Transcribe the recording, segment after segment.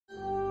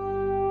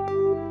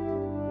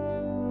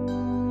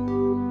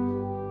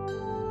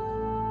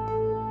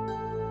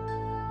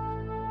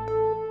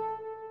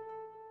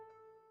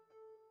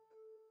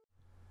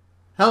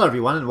Hello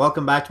everyone and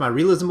welcome back to my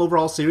Realism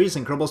Overhaul series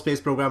in Kerbal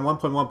Space Program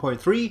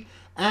 1.1.3,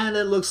 and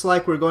it looks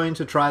like we're going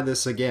to try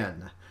this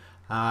again.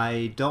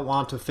 I don't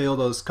want to fail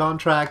those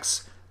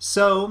contracts,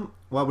 so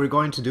what we're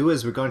going to do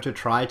is we're going to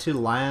try to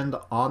land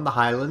on the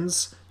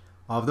highlands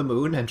of the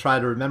moon and try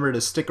to remember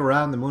to stick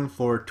around the moon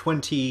for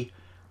 20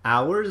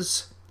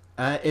 hours.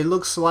 It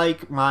looks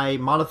like my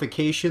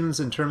modifications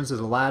in terms of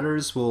the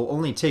ladders will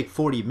only take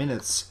 40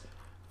 minutes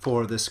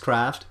for this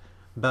craft.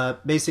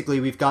 But basically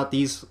we've got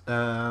these,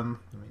 let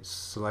me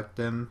select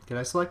them. Can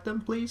I select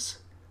them, please?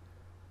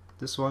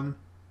 This one?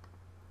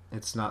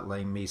 It's not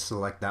letting me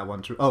select that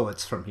one. Oh,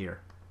 it's from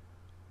here.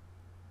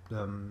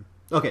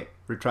 Okay,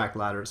 retract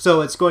ladder.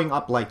 So it's going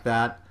up like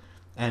that,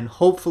 and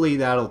hopefully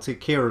that'll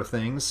take care of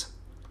things.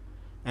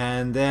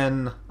 And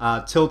then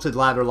tilted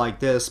ladder like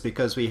this,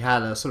 because we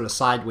had a sort of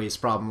sideways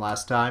problem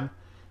last time.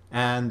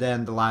 And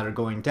then the ladder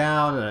going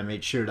down, and I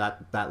made sure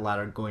that that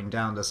ladder going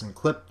down doesn't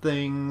clip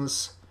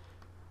things.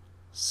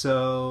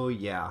 So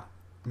yeah,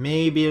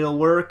 maybe it'll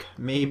work,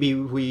 maybe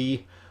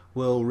we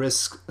will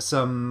risk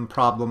some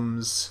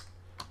problems.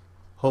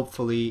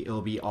 Hopefully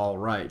it'll be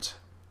alright.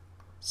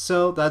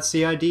 So that's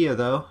the idea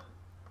though.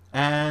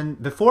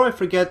 And before I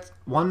forget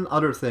one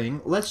other thing,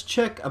 let's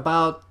check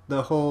about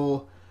the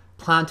whole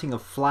planting a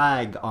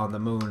flag on the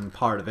moon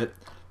part of it,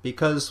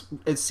 because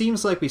it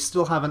seems like we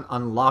still haven't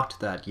unlocked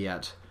that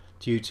yet,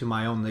 due to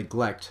my own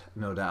neglect,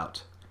 no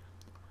doubt.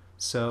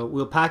 So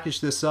we'll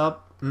package this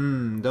up.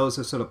 Those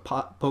are sort of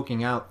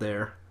poking out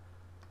there.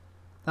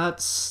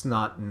 That's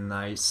not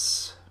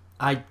nice.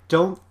 I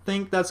don't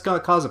think that's gonna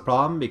cause a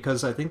problem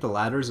because I think the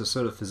ladders are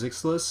sort of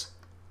physics-less.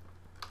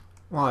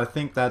 Well, I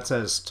think that's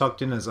as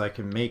tucked in as I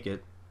can make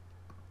it.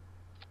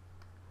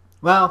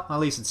 Well,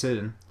 at least it's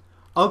hidden.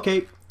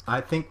 Okay,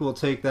 I think we'll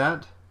take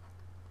that.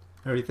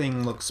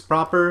 Everything looks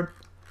proper.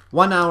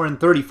 1 hour and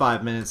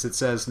 35 minutes it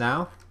says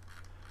now.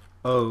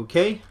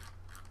 Okay.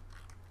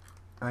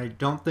 I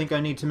don't think I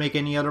need to make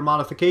any other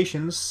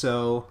modifications,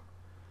 so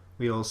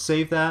we'll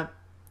save that,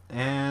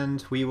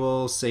 and we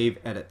will save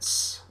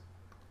edits.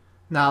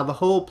 Now, the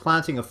whole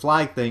planting a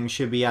flag thing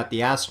should be at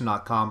the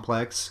astronaut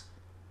complex.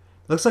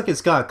 Looks like it's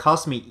gonna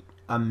cost me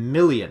 $1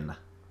 million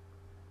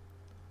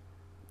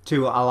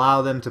to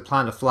allow them to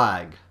plant a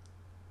flag.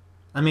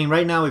 I mean,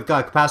 right now we've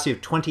got a capacity of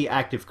 20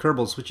 active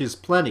Kerbals, which is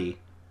plenty.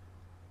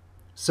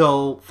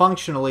 So,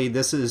 functionally,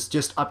 this is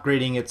just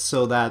upgrading it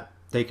so that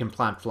they can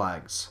plant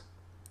flags.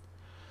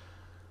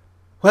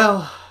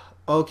 Well,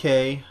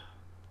 okay.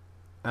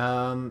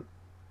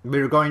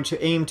 We're going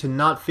to aim to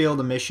not fail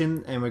the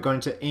mission, and we're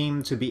going to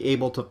aim to be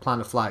able to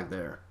plant a flag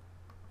there.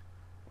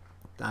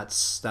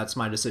 That's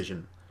my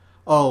decision.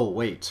 Oh,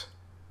 wait.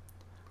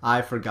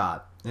 I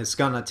forgot. It's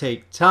gonna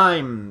take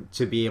time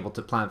to be able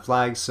to plant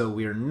flags, so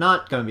we're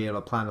not gonna be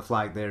able to plant a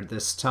flag there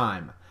this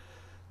time.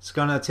 It's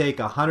gonna take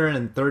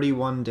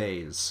 131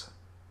 days.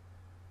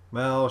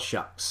 Well,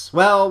 shucks.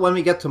 Well, when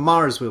we get to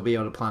Mars, we'll be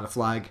able to plant a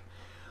flag.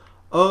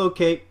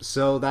 Okay,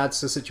 so that's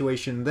the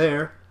situation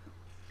there.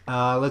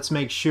 Let's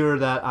make sure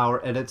that our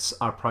edits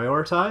are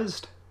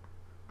prioritized.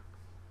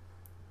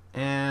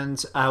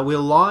 And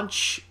we'll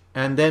launch,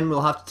 and then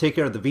we'll have to take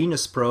care of the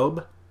Venus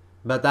probe,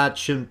 but that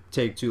shouldn't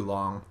take too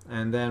long,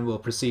 and then we'll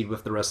proceed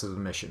with the rest of the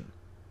mission.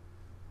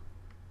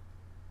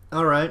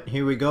 Alright,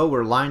 here we go.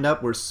 We're lined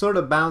up. We're sort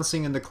of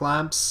bouncing in the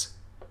clamps,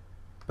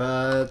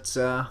 but,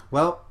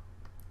 well,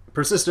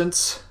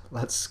 persistence.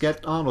 Let's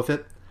get on with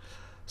it.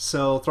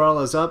 So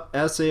throttle is up,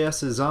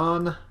 SAS is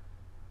on,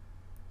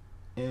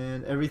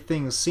 and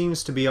everything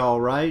seems to be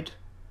alright.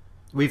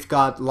 We've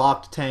got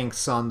locked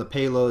tanks on the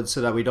payload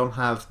so that we don't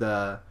have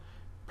the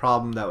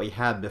problem that we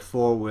had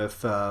before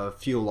with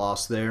fuel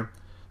loss there.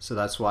 So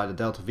that's why the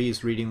Delta V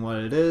is reading what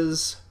it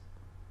is.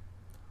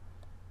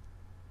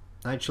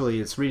 Actually,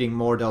 it's reading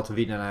more Delta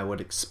V than I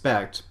would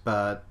expect,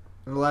 but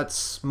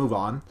let's move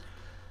on.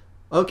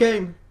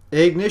 Okay,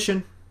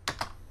 ignition.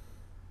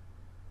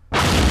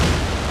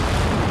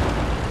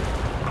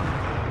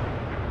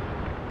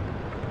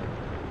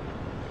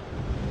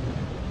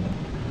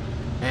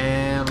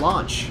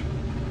 Launch.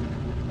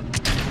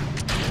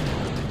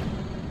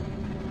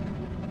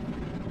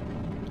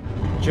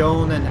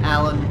 Joan and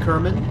Alan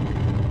Kerman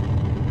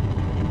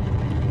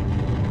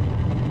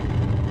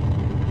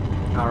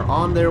are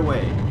on their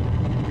way.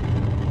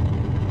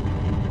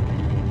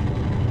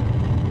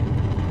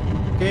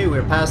 Okay,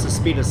 we're past the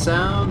speed of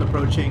sound,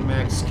 approaching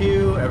max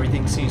Q.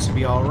 Everything seems to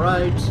be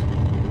alright.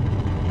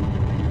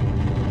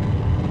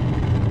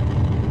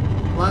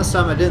 Last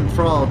time I didn't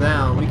throttle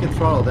down. We can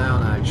throttle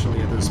down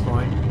actually at this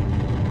point.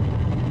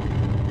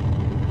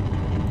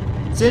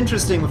 It's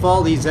interesting, with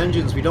all these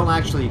engines, we don't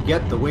actually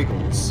get the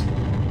wiggles.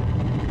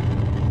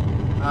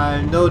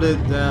 I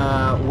noted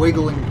the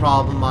wiggling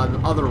problem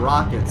on other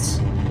rockets.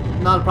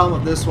 Not a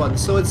problem with this one,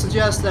 so it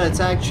suggests that it's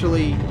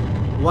actually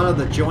one of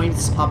the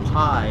joints up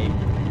high,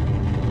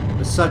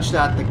 such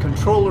that the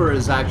controller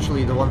is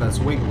actually the one that's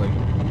wiggling.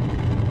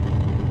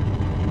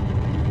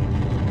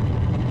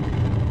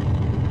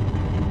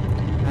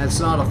 And it's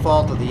not a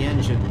fault of the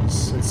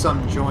engines, it's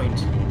some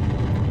joint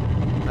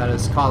that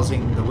is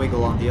causing the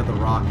wiggle on the other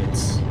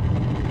rockets.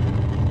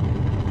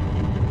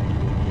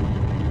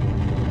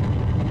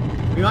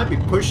 We might be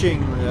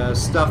pushing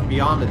stuff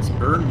beyond its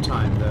burn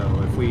time,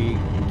 though, if we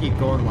keep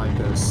going like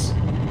this.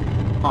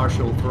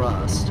 Partial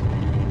thrust.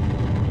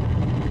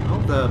 I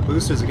hope the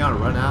boosters are gonna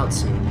run out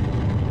soon.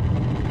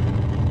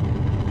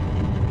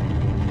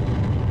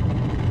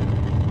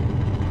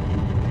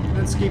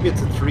 Let's keep it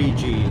to 3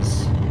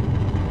 Gs.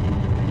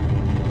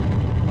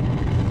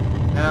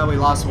 Yeah, we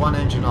lost one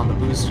engine on the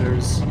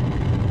boosters.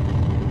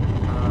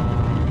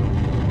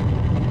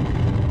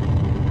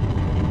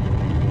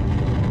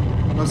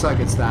 Looks like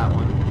it's that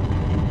one.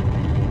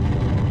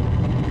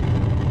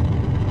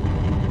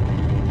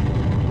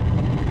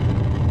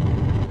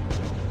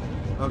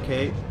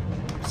 Okay,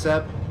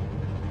 Sep.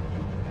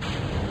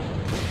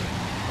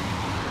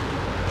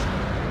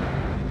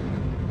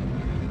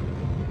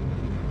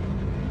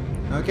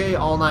 Okay,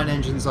 all 9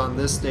 engines on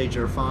this stage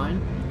are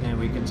fine, and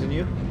we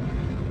continue.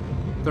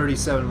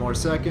 37 more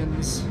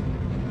seconds.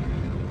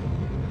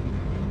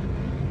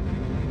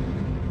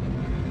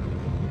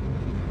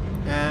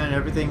 And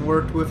everything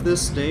worked with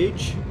this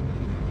stage.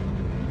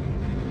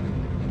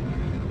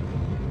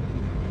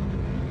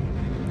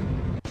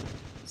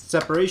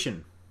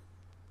 Separation.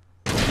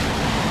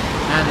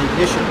 And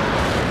ignition.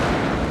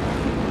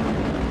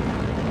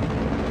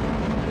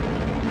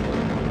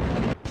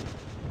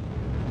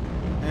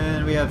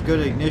 And we have good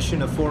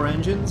ignition of 4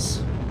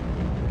 engines.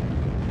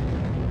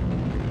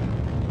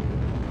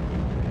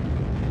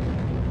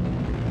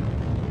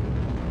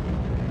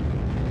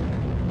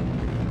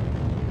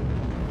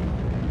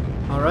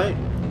 Alright,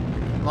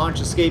 launch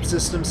escape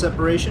system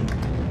separation.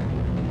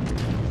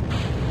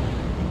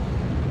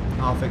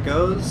 Off it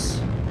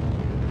goes.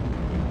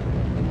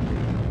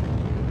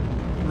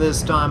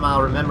 This time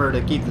I'll remember to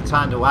keep the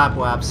time to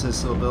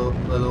apoapsis a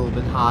little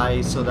bit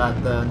high so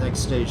that the next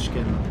stage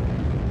can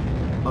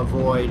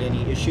avoid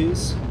any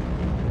issues.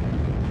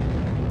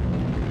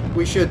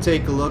 We should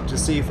take a look to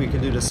see if we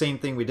can do the same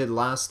thing we did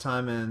last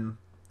time and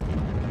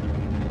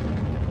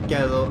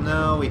get a little...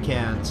 No, we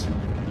can't.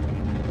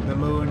 The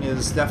moon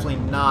is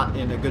definitely not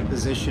in a good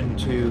position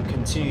to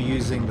continue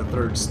using the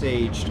 3rd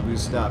stage to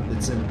boost up.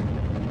 It's in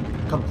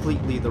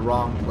completely the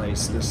wrong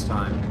place this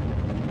time.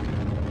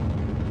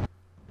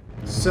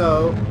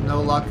 So, no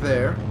luck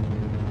there.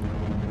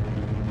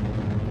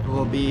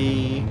 We'll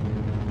be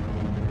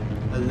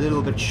a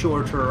little bit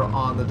shorter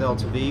on the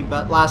Delta V,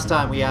 but last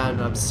time we had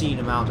an obscene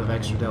amount of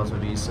extra Delta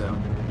V, so...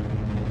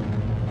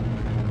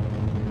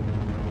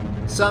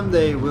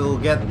 Someday we'll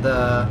get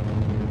the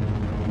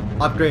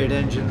upgraded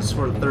engines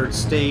for the 3rd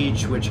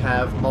stage, which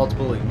have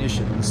multiple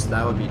ignitions.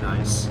 That would be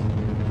nice.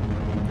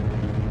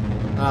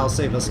 That'll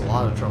save us a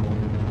lot of trouble.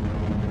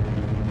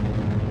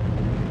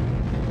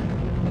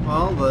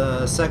 Well,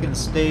 the 2nd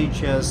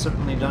stage has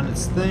certainly done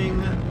its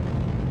thing.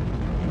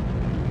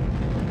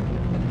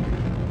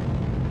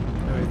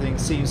 Everything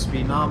seems to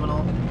be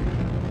nominal.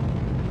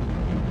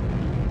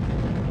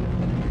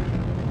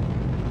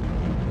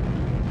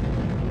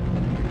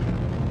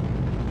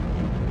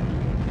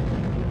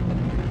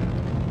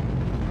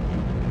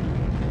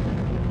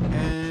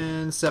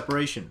 And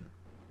separation.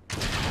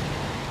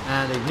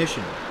 And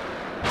ignition.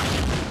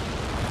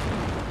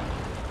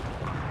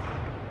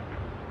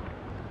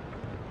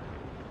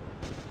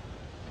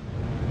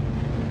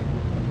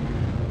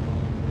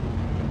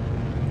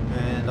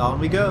 On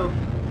we go.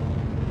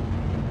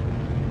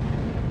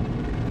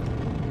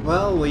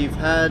 Well, we've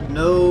had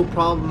no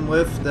problem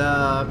with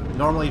the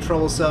normally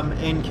troublesome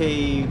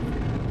NK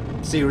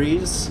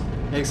series,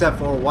 except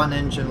for 1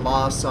 engine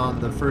loss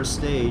on the 1st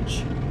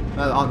stage,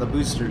 on the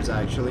boosters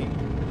actually,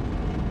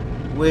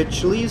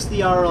 which leaves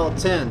the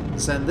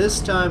RL-10s, and this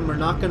time we're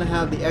not going to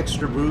have the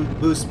extra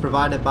boost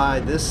provided by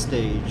this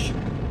stage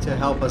to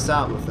help us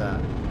out with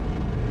that.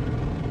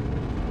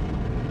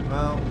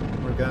 Well,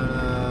 we're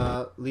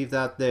gonna leave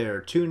that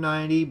there.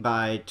 290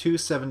 by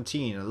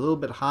 217. A little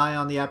bit high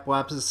on the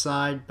apoapsis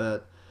side,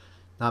 but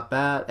not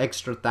bad.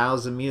 Extra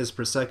 1,000 meters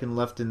per second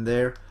left in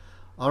there.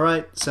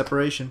 Alright,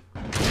 separation.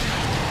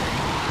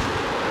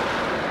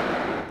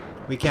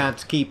 We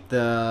can't keep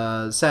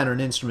the Saturn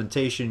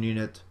instrumentation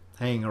unit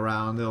hanging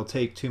around. It'll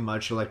take too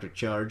much electric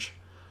charge.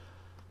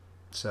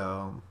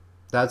 So,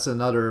 that's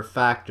another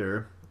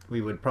factor. We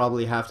would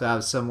probably have to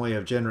have some way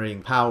of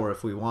generating power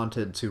if we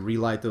wanted to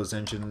relight those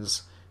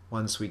engines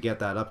once we get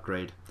that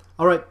upgrade.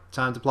 Alright,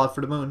 time to plot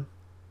for the moon.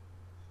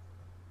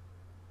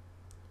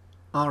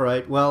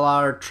 Alright, well,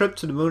 our trip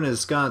to the moon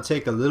is gonna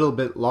take a little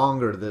bit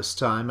longer this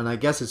time, and I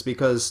guess it's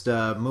because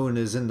the moon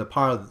is in the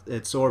part of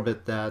its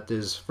orbit that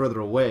is further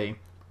away.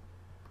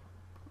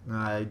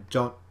 I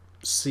don't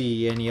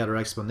see any other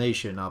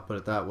explanation, I'll put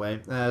it that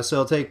way. So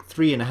it'll take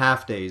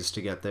 3.5 days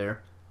to get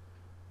there.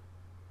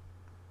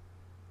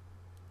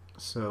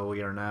 So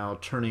we are now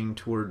turning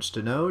towards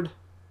the node.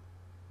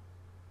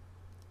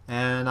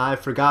 And I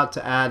forgot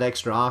to add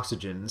extra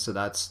oxygen, so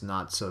that's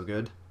not so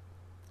good.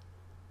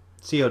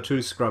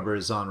 CO2 scrubber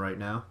is on right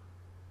now.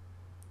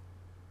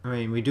 I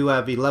mean, we do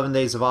have 11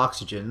 days of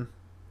oxygen.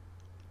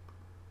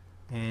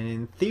 And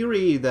in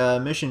theory, the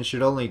mission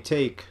should only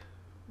take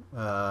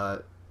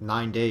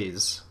 9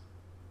 days.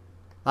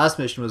 Last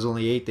mission was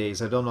only 8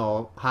 days. I don't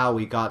know how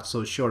we got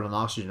so short on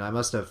oxygen. I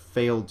must have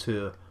failed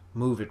to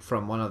move it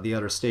from one of the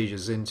other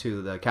stages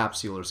into the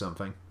capsule or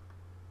something.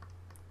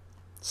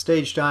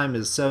 Stage time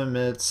is 7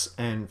 minutes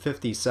and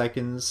 50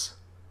 seconds.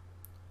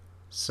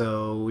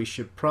 So we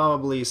should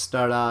probably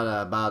start out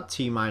at about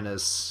T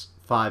minus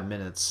 5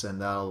 minutes,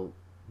 and that'll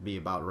be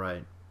about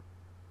right.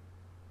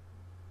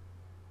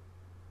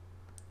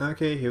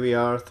 Okay, here we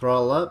are,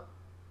 throttle up.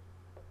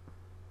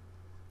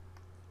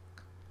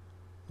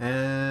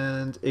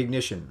 And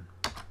ignition.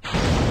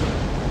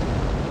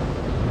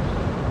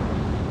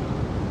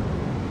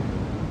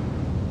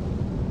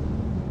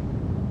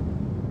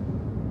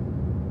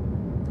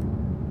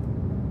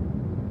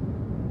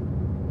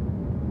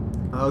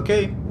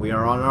 Okay, we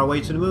are on our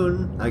way to the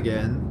moon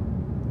again.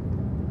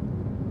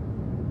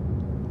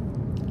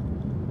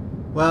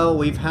 Well,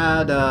 we've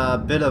had a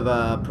bit of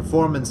a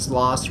performance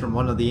loss from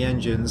one of the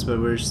engines, but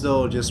we're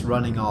still just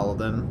running all of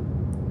them.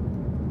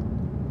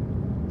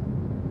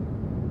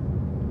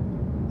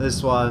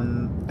 This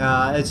one,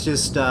 it's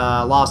just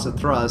loss of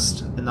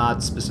thrust and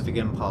not specific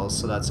impulse,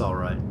 so that's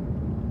alright.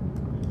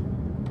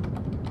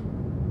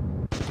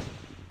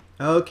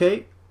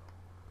 Okay.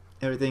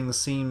 Everything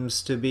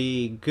seems to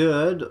be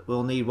good.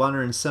 We'll need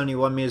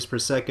 171 meters per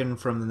second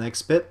from the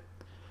next bit,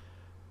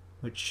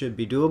 which should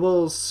be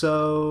doable.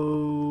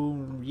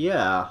 So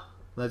yeah,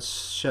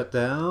 let's shut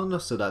down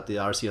so that the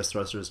RCS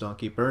thrusters don't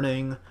keep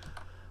burning.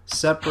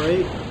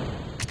 Separate.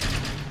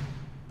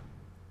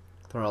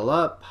 Throttle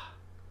up.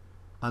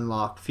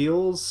 Unlock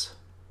fuels.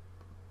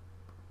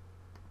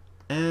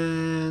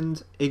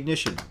 And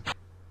ignition.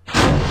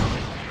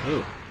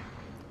 Oh,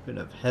 bit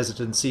of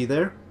hesitancy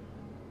there.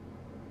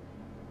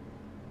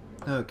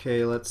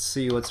 Okay, let's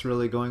see what's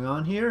really going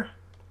on here.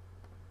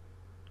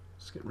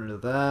 Let's get rid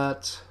of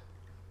that.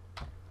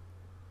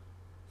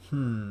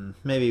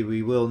 Maybe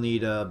we will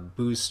need a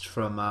boost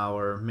from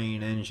our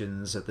main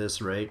engines at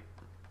this rate.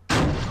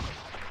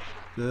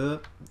 Good.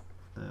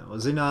 That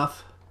was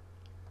enough.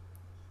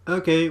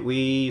 Okay,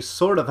 we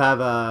sort of have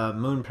a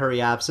moon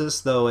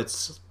periapsis, though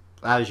it's,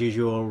 as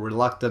usual,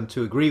 reluctant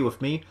to agree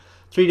with me.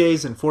 3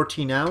 days and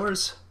 14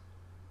 hours.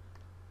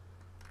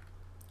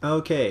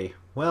 Okay,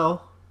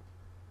 well,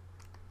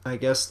 I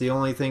guess the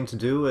only thing to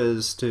do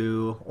is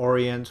to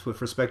orient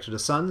with respect to the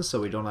sun,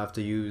 so we don't have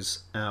to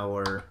use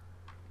our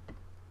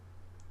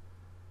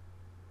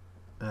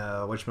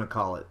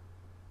whatchamacallit,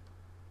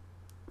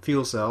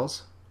 fuel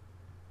cells.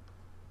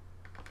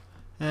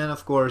 And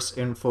of course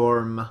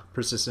inform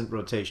persistent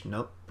rotation,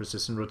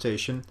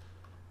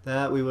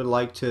 that we would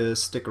like to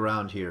stick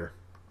around here.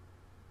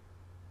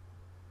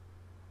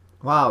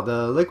 Wow,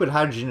 the liquid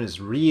hydrogen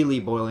is really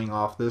boiling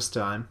off this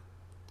time.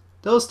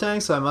 Those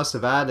tanks I must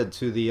have added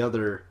to the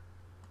other,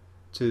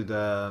 to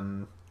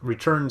the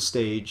return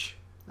stage,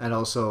 and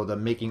also the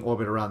making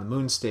orbit around the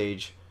moon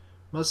stage,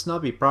 must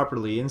not be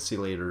properly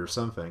insulated or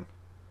something.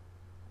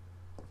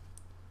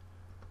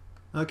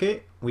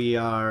 Okay, we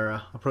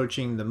are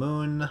approaching the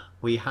moon.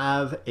 We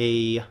have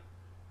a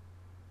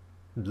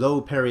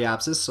low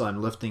periapsis, so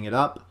I'm lifting it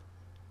up,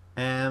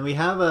 and we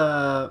have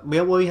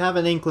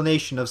an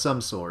inclination of some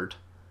sort.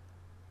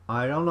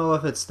 I don't know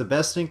if it's the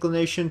best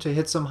inclination to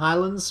hit some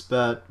highlands,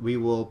 but we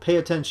will pay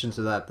attention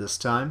to that this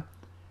time.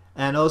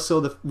 And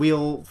also,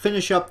 we'll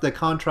finish up the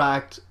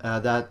contract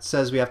that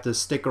says we have to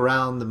stick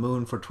around the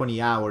moon for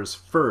 20 hours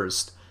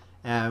first,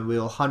 and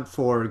we'll hunt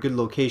for good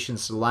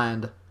locations to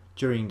land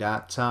during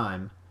that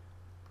time.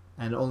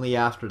 And only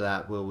after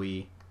that will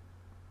we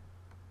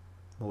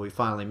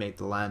finally make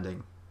the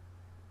landing.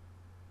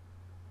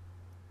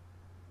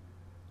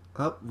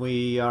 Oh,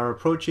 we are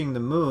approaching the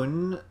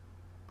moon.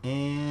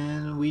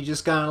 And we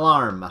just got an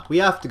alarm. We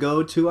have to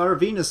go to our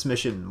Venus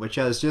mission, which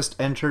has just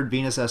entered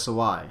Venus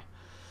SOI.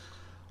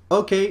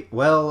 Okay,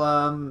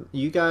 well,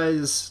 you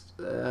guys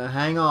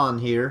hang on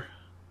here,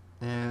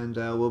 and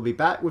we'll be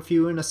back with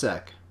you in a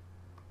sec.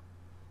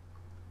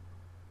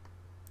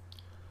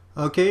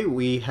 Okay,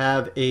 we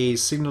have a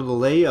signal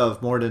delay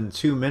of more than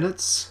 2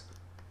 minutes.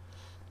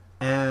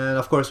 And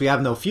of course we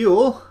have no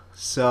fuel,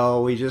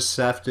 so we just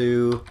have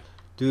to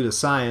do the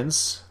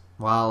science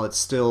while it's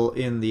still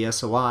in the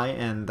SOI,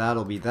 and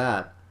that'll be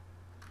that.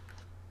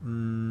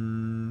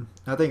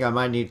 I think I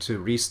might need to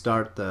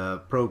restart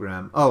the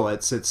program. Oh,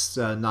 it's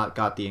not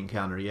got the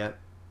encounter yet.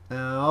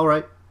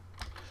 Alright.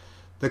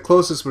 The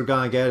closest we're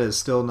gonna get is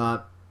still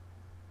not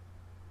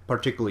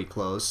particularly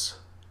close.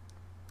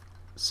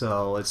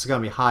 So it's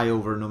gonna be high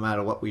over no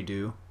matter what we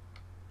do.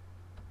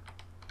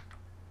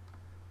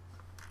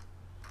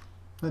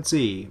 Let's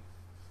see.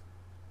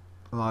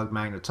 Log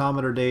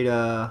magnetometer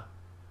data.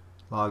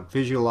 Log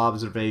visual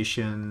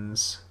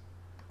observations,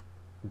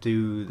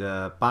 do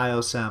the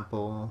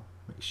biosample,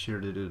 make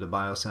sure to do the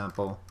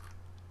biosample.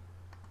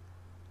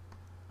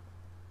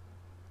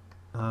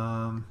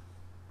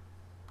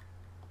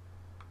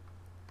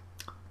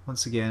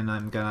 Once again,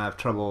 I'm gonna have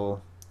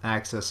trouble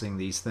accessing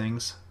these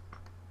things.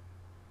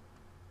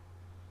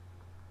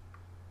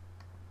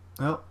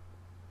 Oh,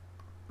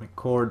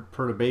 record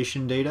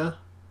perturbation data.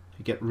 If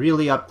you get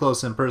really up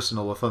close and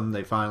personal with them,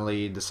 they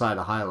finally decide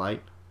to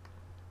highlight.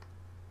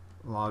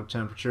 Log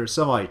temperature.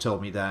 Somebody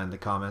told me that in the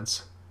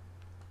comments.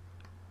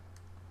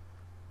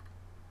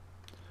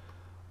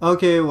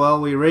 Okay,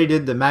 well, we already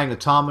did the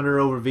magnetometer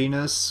over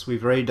Venus.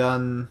 We've already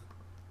done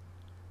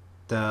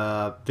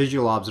the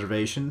visual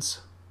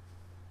observations.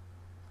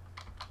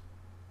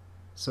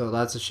 So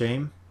that's a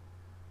shame.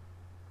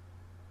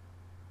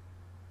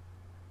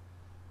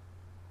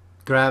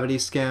 Gravity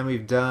scan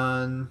we've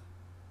done.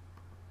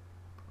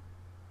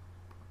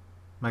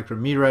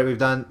 Micrometeorite we've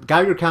done.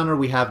 Geiger counter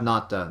we have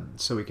not done,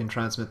 so we can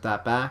transmit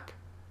that back.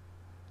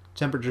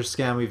 Temperature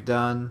scan we've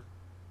done.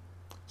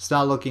 It's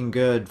not looking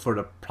good for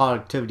the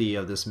productivity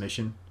of this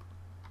mission.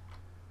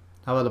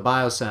 How about the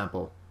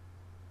biosample?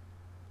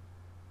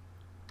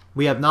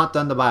 We have not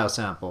done the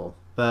biosample,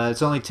 but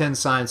it's only 10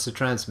 science to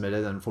transmit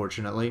it,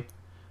 unfortunately.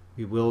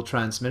 We will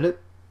transmit it.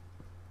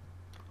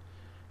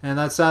 And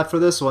that's that for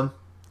this one.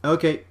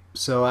 Okay,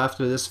 so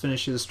after this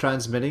finishes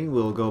transmitting,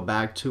 we'll go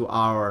back to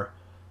our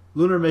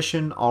lunar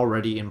mission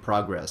already in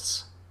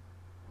progress.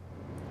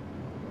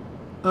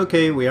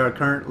 Okay, we are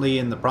currently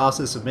in the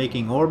process of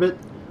making orbit.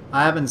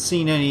 I haven't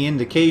seen any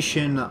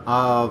indication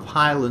of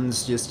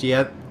highlands just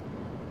yet.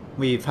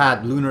 We've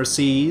had lunar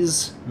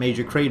seas,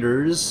 major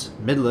craters,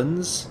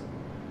 midlands,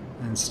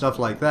 and stuff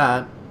like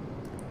that,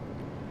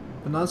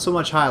 but not so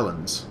much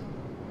highlands.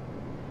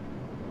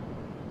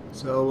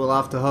 So we'll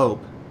have to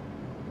hope.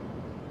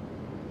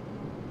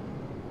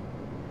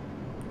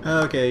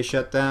 Okay,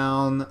 shut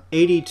down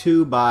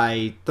 82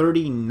 by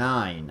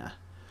 39. A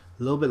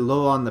little bit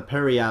low on the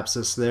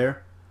periapsis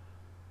there.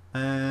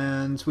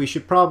 And we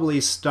should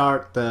probably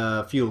start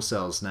the fuel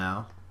cells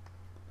now.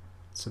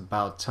 It's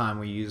about time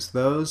we use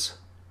those.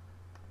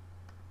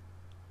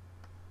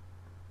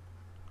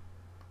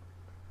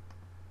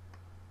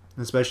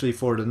 Especially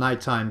for the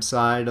nighttime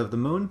side of the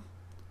moon.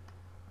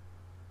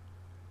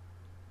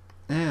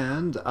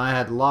 And I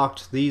had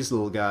locked these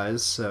little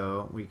guys,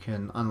 so we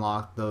can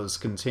unlock those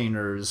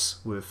containers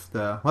with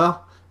the...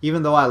 Well,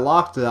 even though I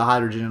locked the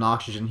hydrogen and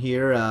oxygen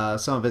here,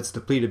 some of it's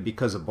depleted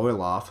because of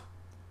boil-off.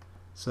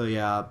 So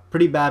yeah,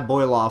 pretty bad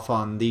boil-off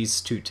on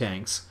these two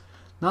tanks.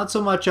 Not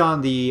so much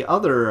on the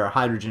other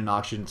hydrogen and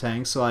oxygen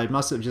tanks, so I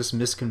must have just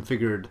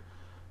misconfigured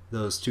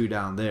those two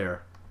down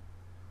there.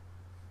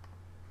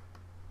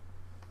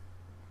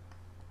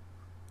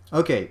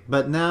 Okay,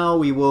 but now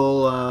we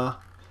will...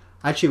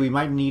 Actually, we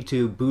might need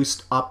to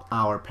boost up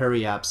our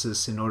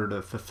periapsis in order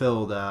to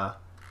fulfill the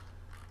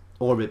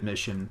orbit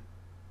mission.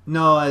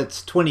 No,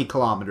 it's 20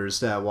 kilometers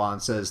that one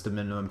says the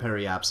minimum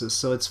periapsis,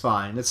 so it's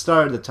fine. It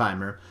started the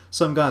timer,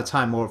 so I'm going to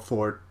time more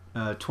for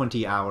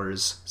 20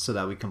 hours so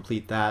that we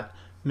complete that,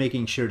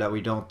 making sure that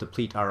we don't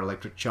deplete our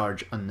electric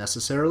charge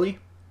unnecessarily.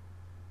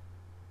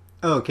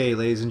 Okay,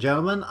 ladies and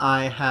gentlemen,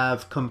 I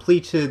have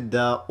completed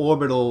the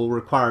orbital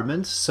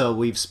requirements, so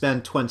we've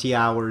spent 20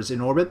 hours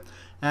in orbit.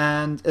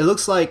 And it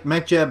looks like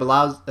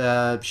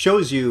MechJeb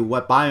shows you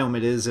what biome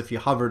it is if you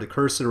hover the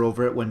cursor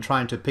over it when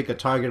trying to pick a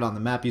target on the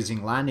map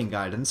using landing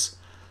guidance.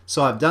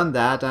 So I've done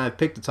that, and I've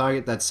picked a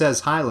target that says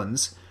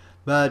highlands.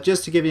 But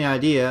just to give you an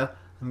idea,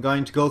 I'm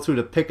going to go through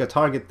the pick a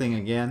target thing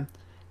again.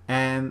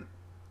 And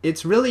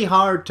it's really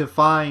hard to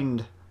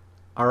find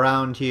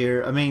around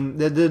here. I mean,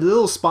 the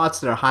little spots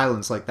that are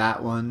highlands like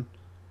that one.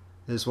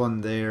 There's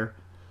one there.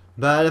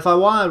 But if I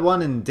wanted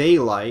one in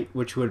daylight,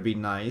 which would be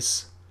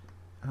nice...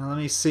 let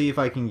me see if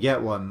I can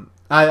get one.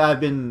 I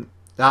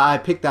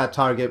picked that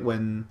target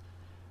when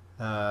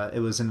it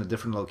was in a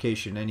different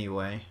location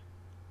anyway.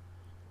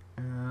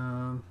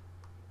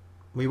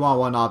 We want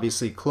one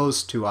obviously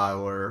close to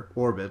our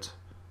orbit,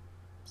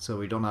 so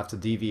we don't have to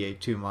deviate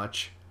too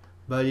much.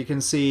 But you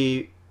can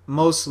see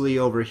mostly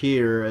over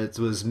here it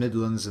was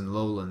midlands and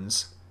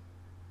lowlands.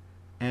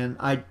 And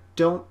I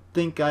don't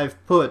think I've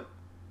put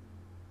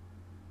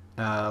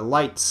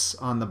lights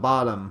on the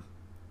bottom.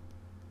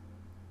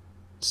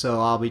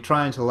 So I'll be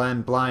trying to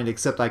land blind,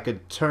 except I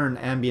could turn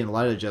ambient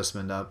light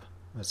adjustment up,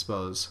 I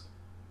suppose.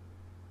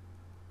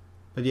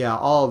 But yeah,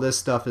 all this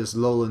stuff is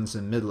lowlands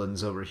and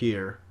midlands over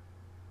here.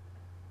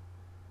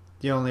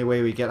 The only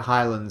way we get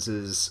highlands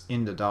is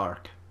in the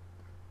dark.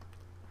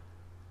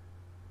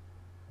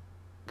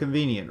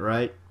 Convenient,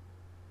 right?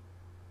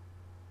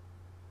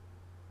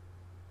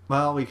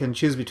 Well, we can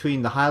choose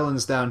between the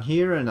highlands down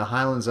here and the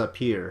highlands up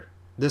here.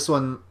 This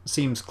one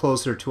seems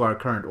closer to our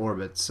current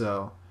orbit,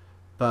 so...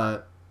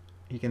 But...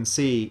 you can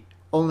see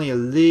only a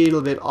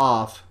little bit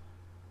off,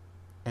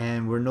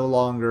 and we're no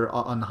longer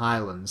on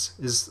highlands.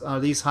 Are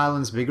these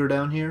highlands bigger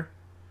down here?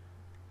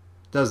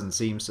 Doesn't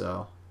seem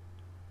so.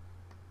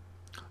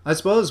 I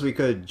suppose we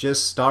could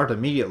just start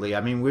immediately.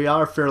 I mean, we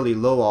are fairly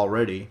low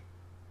already.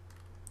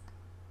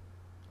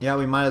 Yeah,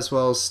 we might as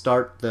well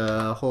start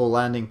the whole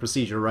landing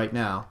procedure right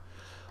now.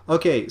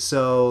 Okay,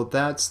 so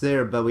that's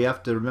there, but we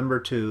have to remember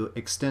to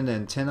extend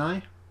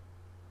antennae.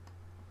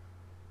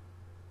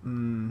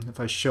 If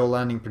I show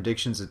landing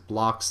predictions, it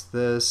blocks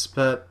this,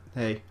 but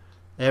hey,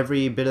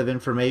 every bit of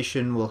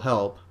information will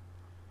help,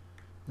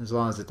 as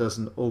long as it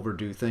doesn't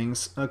overdo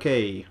things.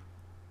 Okay,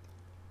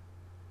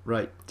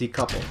 right,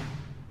 decouple.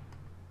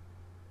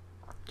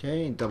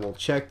 Okay, double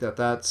check that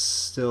that's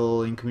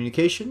still in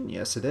communication.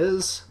 Yes, it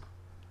is.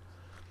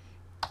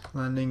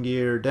 Landing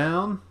gear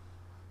down.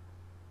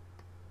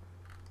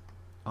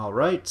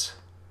 Alright.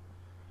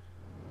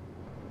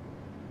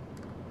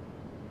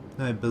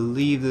 I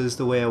believe this is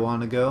the way I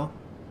want to go.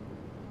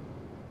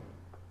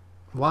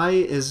 Why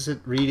is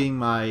it reading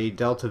my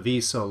delta V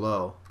so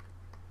low?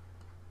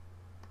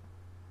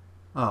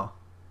 Oh,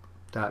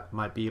 that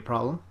might be a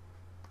problem.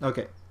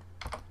 Okay.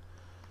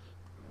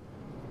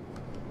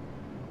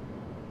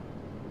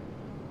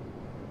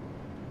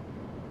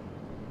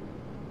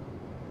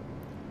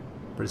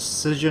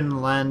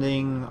 Precision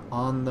landing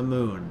on the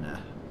moon.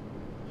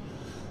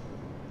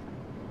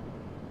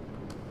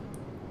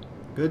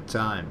 Good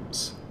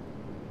times.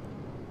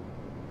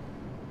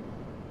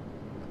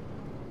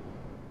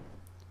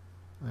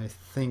 I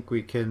think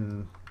we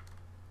can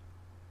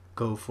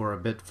go for a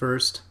bit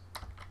first.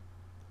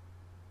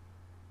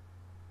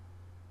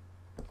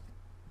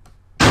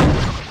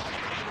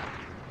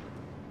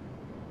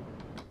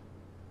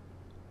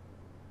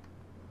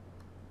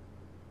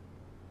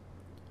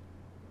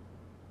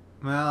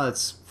 Well,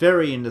 it's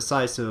very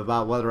indecisive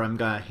about whether I'm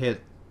gonna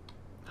hit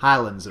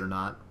highlands or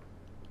not.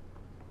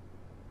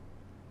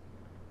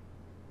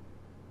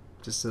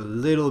 Just a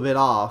little bit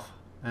off,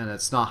 and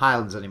it's not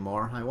highlands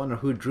anymore. I wonder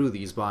who drew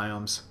these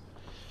biomes.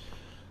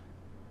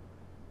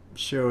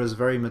 Sure was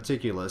very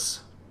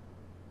meticulous.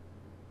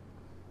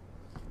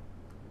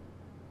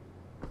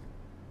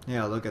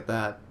 Yeah, look at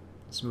that.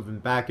 It's moving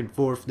back and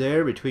forth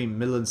there between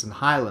Midlands and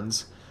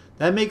Highlands.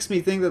 That makes me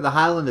think that the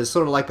Highland is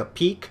sort of like a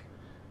peak.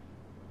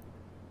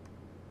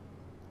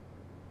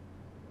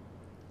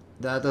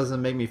 That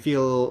doesn't make me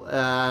feel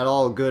at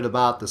all good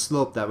about the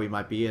slope that we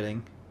might be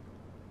hitting.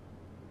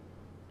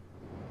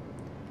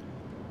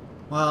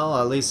 Well,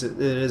 at least it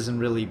isn't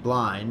really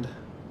blind.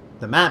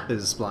 The map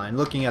is blind.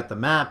 Looking at the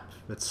map,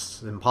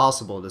 it's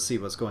impossible to see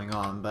what's going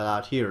on, but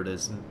out here it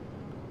isn't.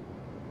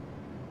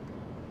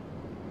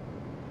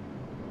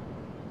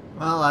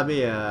 Well, I'd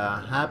be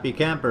a happy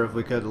camper if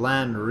we could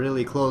land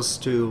really close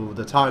to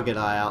the target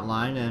I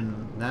outlined,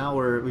 and now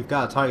we've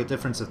got a target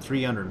difference of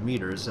 300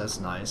 meters. That's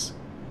nice.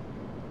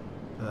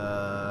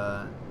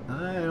 I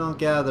don't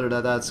gather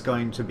that that's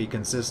going to be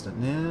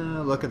consistent.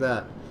 Yeah, look at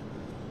that.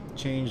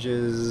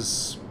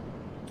 Changes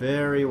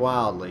very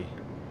wildly.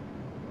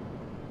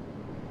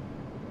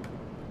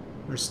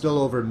 We're still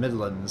over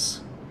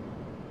Midlands.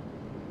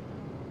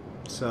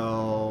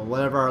 So,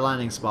 whatever our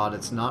landing spot,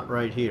 it's not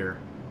right here.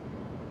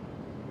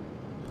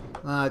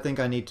 I think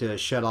I need to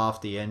shut off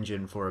the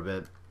engine for a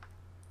bit.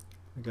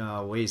 I'm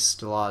gonna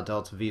waste a lot of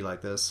delta V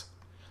like this.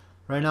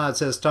 Right now it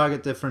says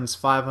target difference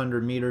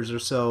 500 meters or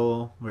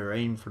so. We're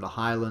aiming for the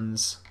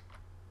highlands.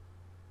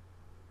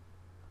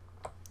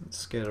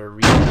 Let's get a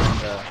read on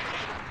the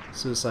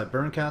suicide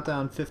burn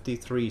countdown.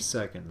 53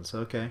 seconds.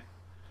 Okay.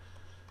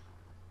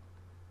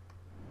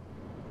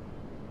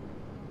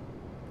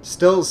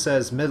 Still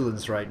says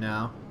Midlands right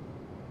now.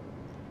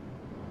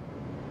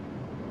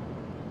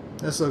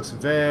 This looks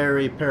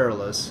very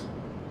perilous.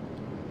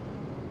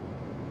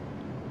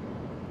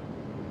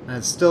 And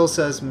it still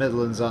says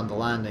Midlands on the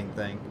landing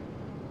thing.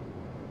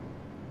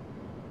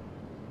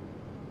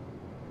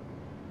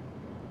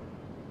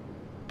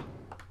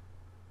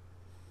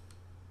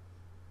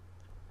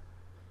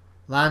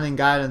 Landing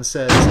guidance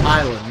says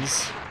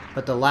Highlands,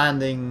 but the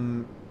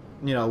landing,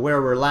 you know,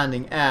 where we're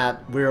landing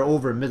at, we're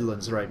over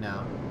Midlands right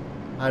now.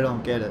 I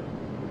don't get it.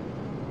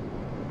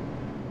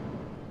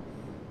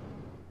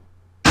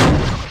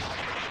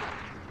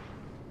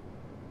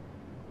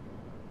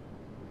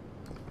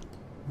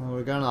 Well,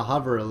 we're gonna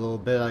hover a little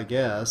bit, I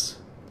guess.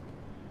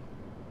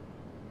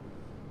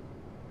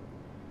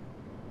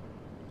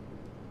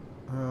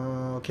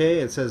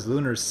 Okay, it says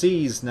Lunar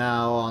seas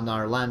now on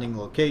our landing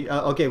location.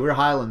 Okay, we're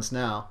Highlands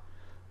now.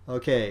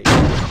 Okay.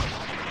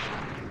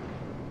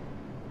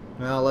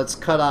 Well, let's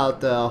cut out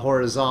the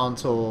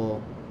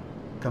horizontal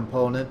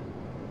component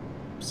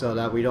so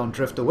that we don't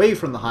drift away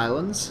from the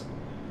Highlands.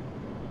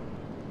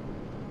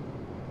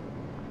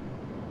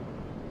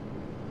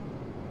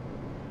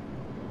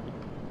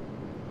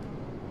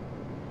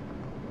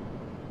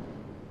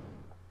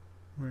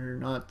 We're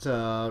not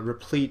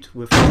replete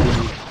with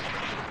the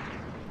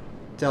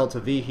delta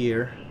V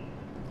here,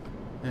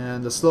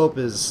 and the slope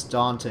is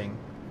daunting.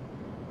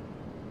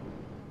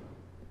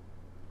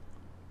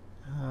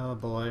 Oh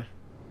boy.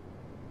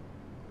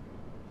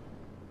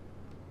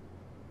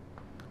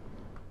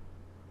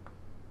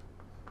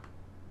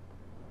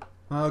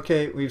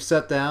 Okay, we've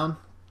set down.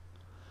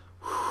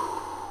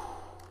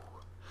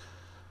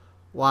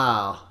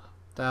 Wow,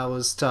 that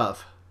was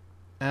tough.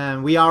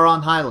 And we are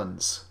on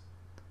Highlands.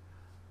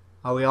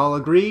 Are we all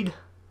agreed?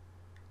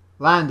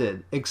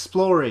 Landed,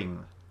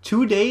 exploring.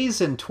 2 days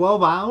and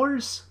 12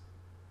 hours?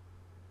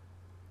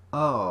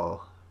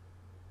 Oh.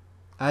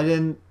 I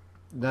didn't...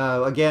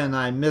 again,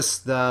 I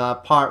missed the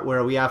part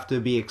where we have to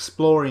be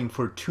exploring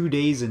for 2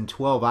 days and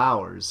 12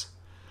 hours.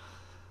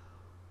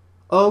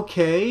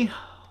 Okay.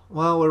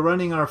 Well, we're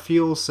running our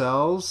fuel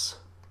cells.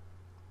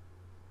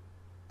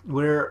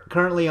 We're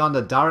currently on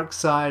the dark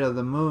side of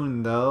the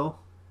moon, though.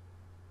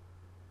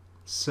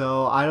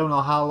 So I don't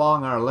know how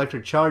long our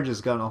electric charge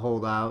is gonna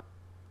hold out.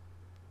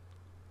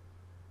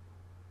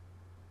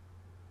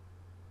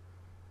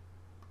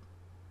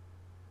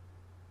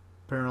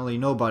 Apparently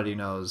nobody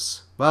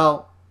knows.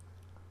 Well,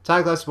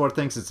 Attack Life Support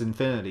thinks it's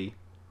infinity,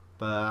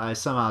 but I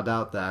somehow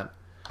doubt that.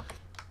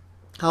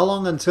 How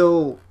long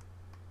until...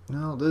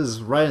 No, this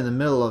is right in the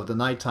middle of the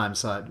nighttime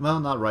side.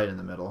 Well, not right in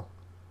the middle.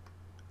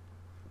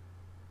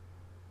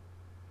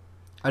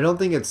 I don't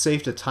think it's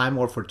safe to time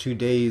warp for 2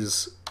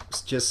 days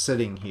just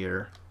sitting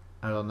here.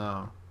 I don't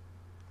know.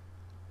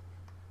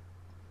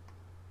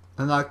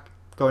 I'm not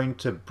going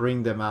to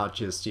bring them out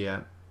just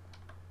yet.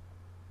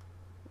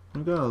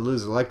 I'm gonna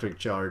lose electric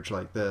charge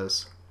like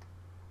this.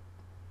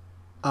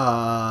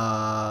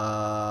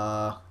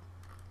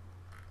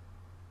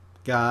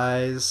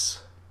 Guys.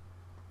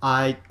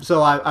 I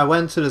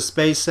went to the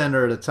Space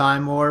Center to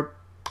time warp.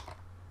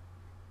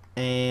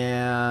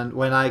 And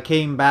when I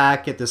came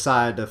back, it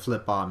decided to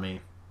flip on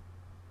me.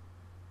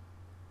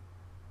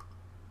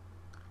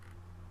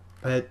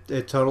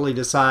 It totally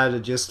decided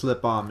to just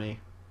flip on me.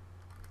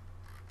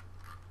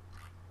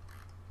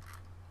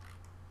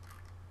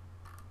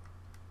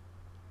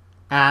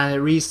 And it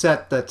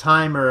reset the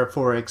timer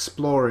for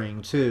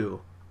exploring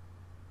too.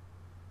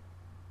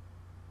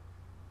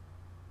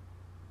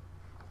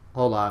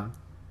 Hold on.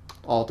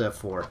 Alt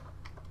F4.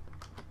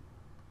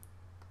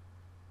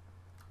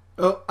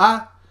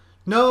 Oh,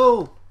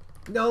 no!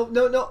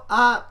 No,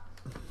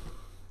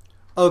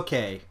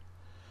 Okay.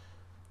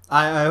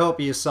 I hope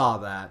you saw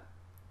that.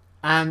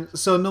 And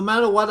so no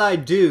matter what I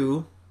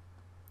do,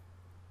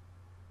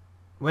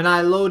 when I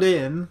load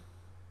in,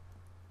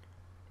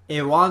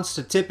 it wants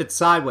to tip it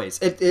sideways.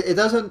 It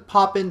doesn't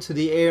pop into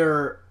the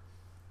air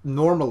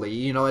normally,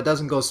 you know, it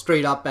doesn't go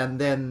straight up and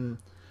then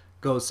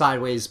go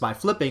sideways by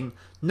flipping.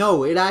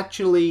 No, it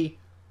actually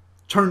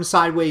turns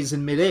sideways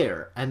in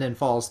midair and then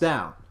falls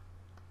down.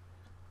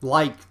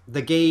 Like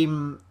the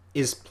game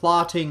is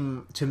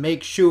plotting to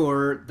make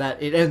sure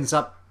that it ends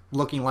up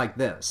looking like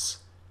this.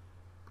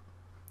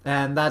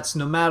 And that's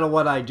no matter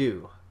what I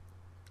do.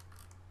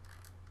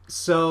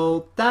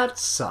 So that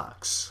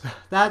sucks.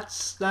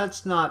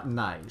 That's not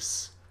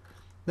nice.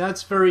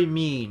 That's very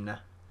mean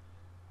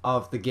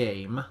of the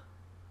game.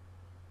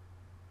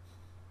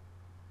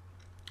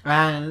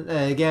 And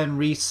again,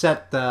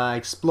 reset the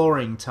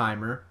exploring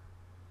timer.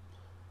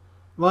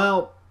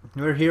 Well,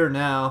 we're here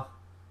now.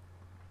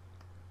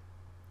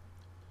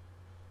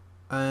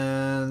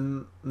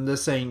 And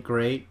this ain't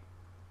great.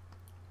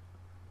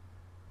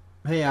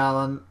 Hey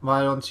Alan,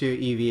 why don't you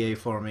EVA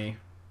for me?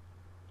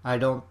 I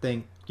don't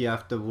think you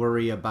have to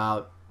worry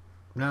about...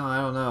 No, I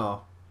don't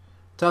know.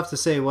 Tough to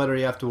say whether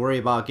you have to worry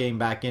about getting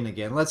back in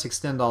again. Let's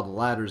extend all the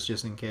ladders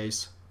just in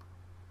case.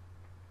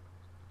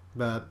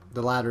 But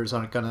the ladders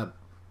aren't gonna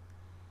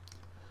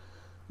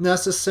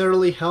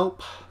necessarily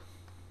help.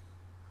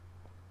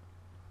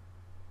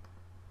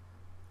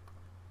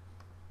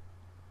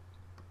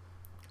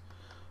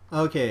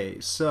 Okay,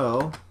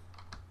 so...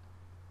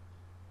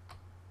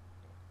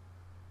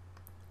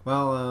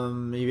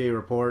 Well, EVA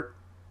report.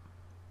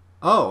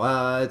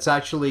 Oh, it's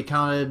actually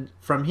counted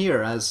from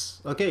here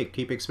as, okay,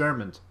 keep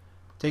experiment.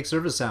 Take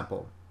surface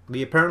sample.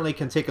 We apparently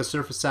can take a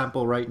surface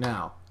sample right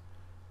now,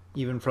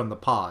 even from the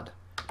pod.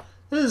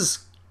 This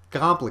is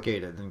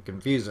complicated and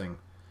confusing.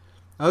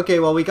 Okay,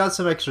 well, we got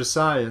some extra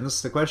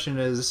science. The question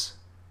is,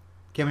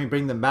 can we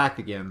bring them back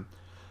again?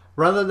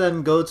 Rather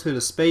than go to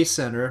the Space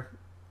Center,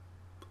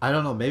 I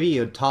don't know, maybe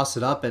you'd toss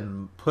it up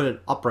and put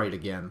it upright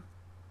again.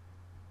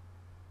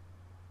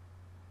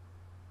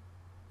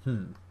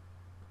 I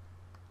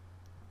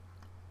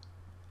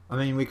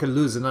mean, we could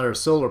lose another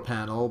solar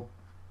panel.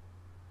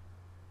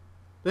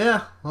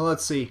 Yeah, well,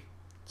 let's see.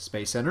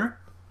 Space Center.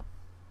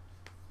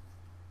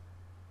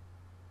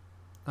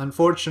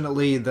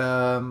 Unfortunately,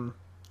 the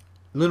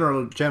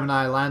Lunar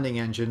Gemini landing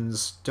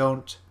engines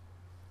don't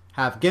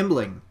have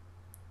gimbaling,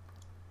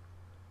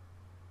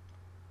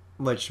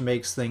 which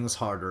makes things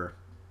harder.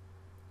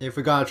 If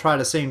we're gonna try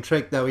the same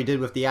trick that we did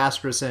with the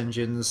Astros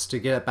engines to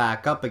get it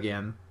back up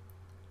again,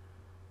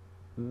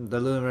 the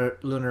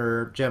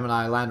Lunar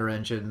Gemini lander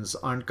engines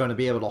aren't going to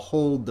be able to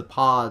hold the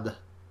pod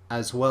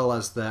as well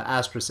as the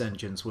Astros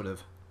engines would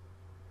have.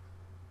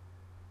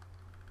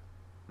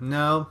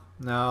 No,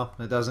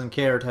 it doesn't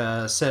care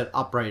to sit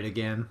upright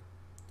again.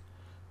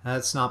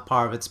 That's not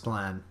part of its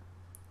plan.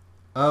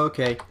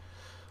 Okay.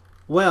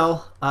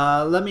 Well,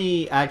 let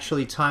me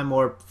actually time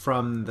warp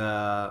from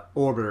the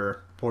orbiter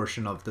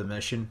portion of the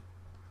mission.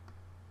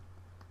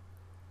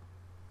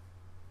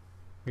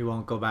 We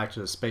won't go back to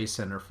the Space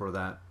Center for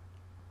that.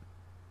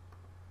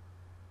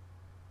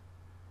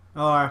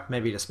 Or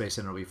maybe the Space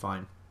Center will be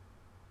fine.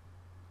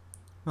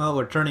 Well,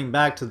 we're turning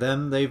back to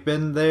them. They've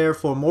been there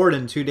for more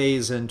than 2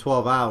 days and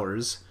 12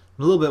 hours.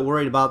 I'm a little bit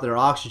worried about their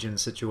oxygen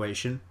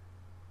situation.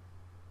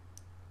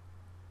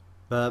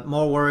 But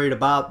more worried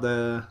about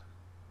the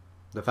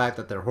fact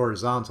that they're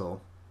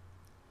horizontal.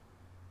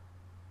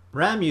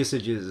 RAM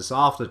usage is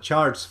off the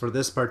charts for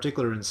this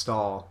particular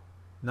install.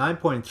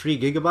 9.3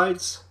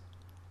 gigabytes?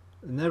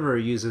 It never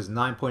uses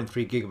 9.3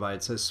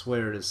 gigabytes. I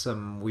swear there's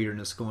some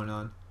weirdness going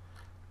on.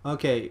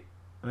 Okay,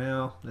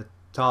 well, let's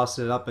toss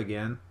it up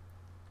again.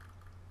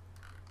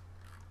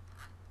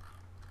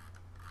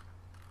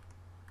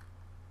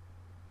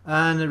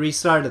 And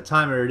restart the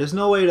timer. There's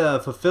no way to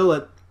fulfill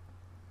it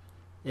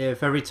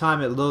if every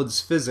time it loads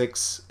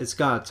physics, it's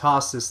gonna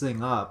toss this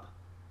thing up.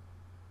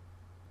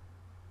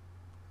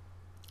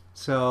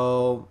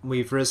 So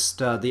we've risked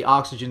the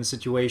oxygen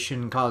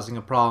situation causing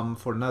a problem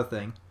for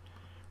nothing.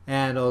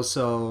 And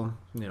also,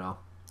 you know,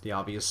 the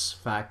obvious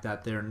fact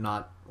that they're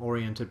not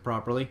oriented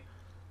properly.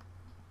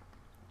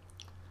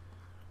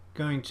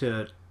 Going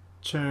to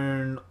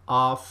turn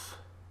off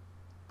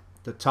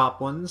the top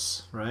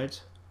ones,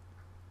 right?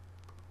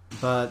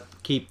 But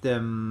keep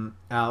them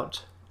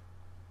out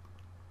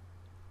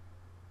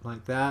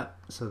like that.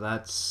 So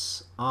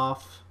that's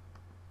off.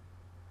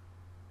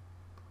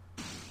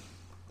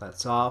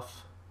 That's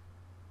off.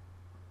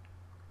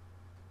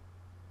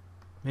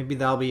 Maybe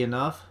that'll be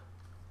enough.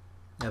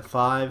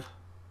 F5.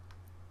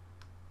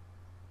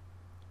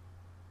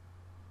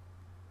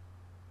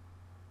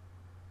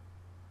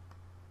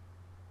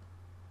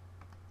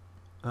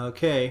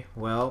 Okay,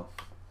 well,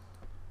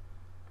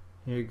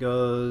 here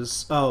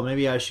goes. Oh,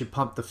 maybe I should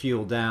pump the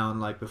fuel down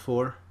like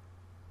before.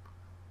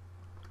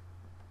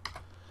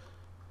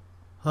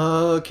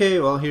 Okay,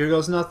 well, here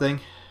goes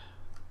nothing.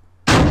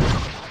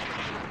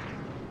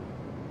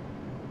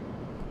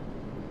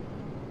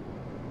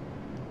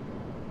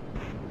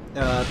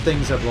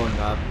 Things are blowing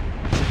up.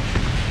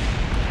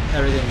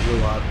 Everything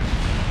blew up.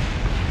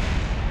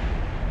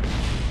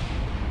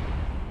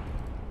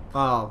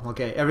 Oh,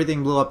 okay.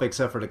 Everything blew up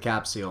except for the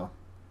capsule.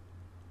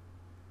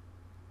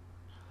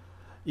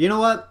 You know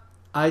what?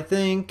 I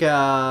think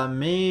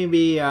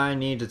maybe I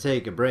need to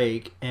take a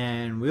break,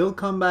 and we'll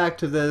come back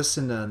to this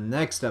in the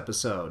next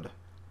episode.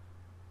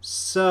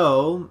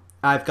 So,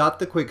 I've got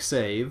the quick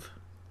save.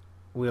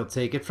 We'll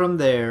take it from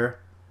there.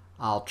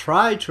 I'll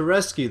try to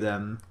rescue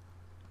them,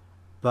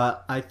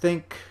 but I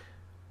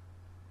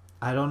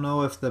don't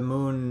know if the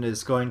moon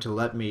is going to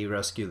let me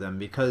rescue them,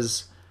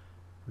 because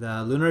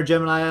the Lunar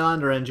Gemini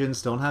Islander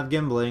engines don't have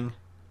gimbaling.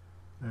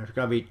 They're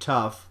gonna be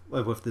tough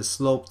with this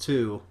slope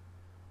too.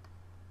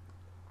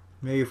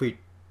 Maybe if we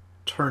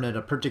turn it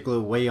a particular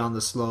way on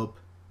the slope.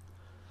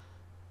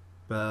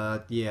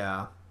 But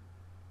yeah.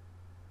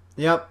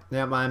 Yep,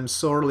 I'm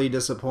sorely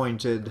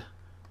disappointed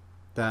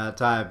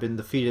that I've been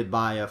defeated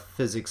by a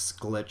physics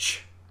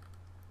glitch.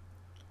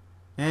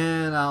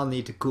 And I'll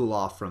need to cool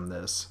off from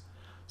this.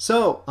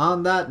 So,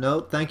 on that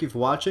note, thank you for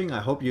watching.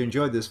 I hope you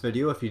enjoyed this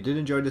video. If you did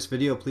enjoy this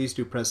video, please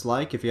do press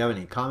like. If you have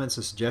any comments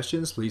or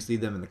suggestions, please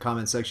leave them in the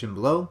comment section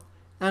below.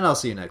 And I'll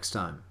see you next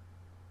time.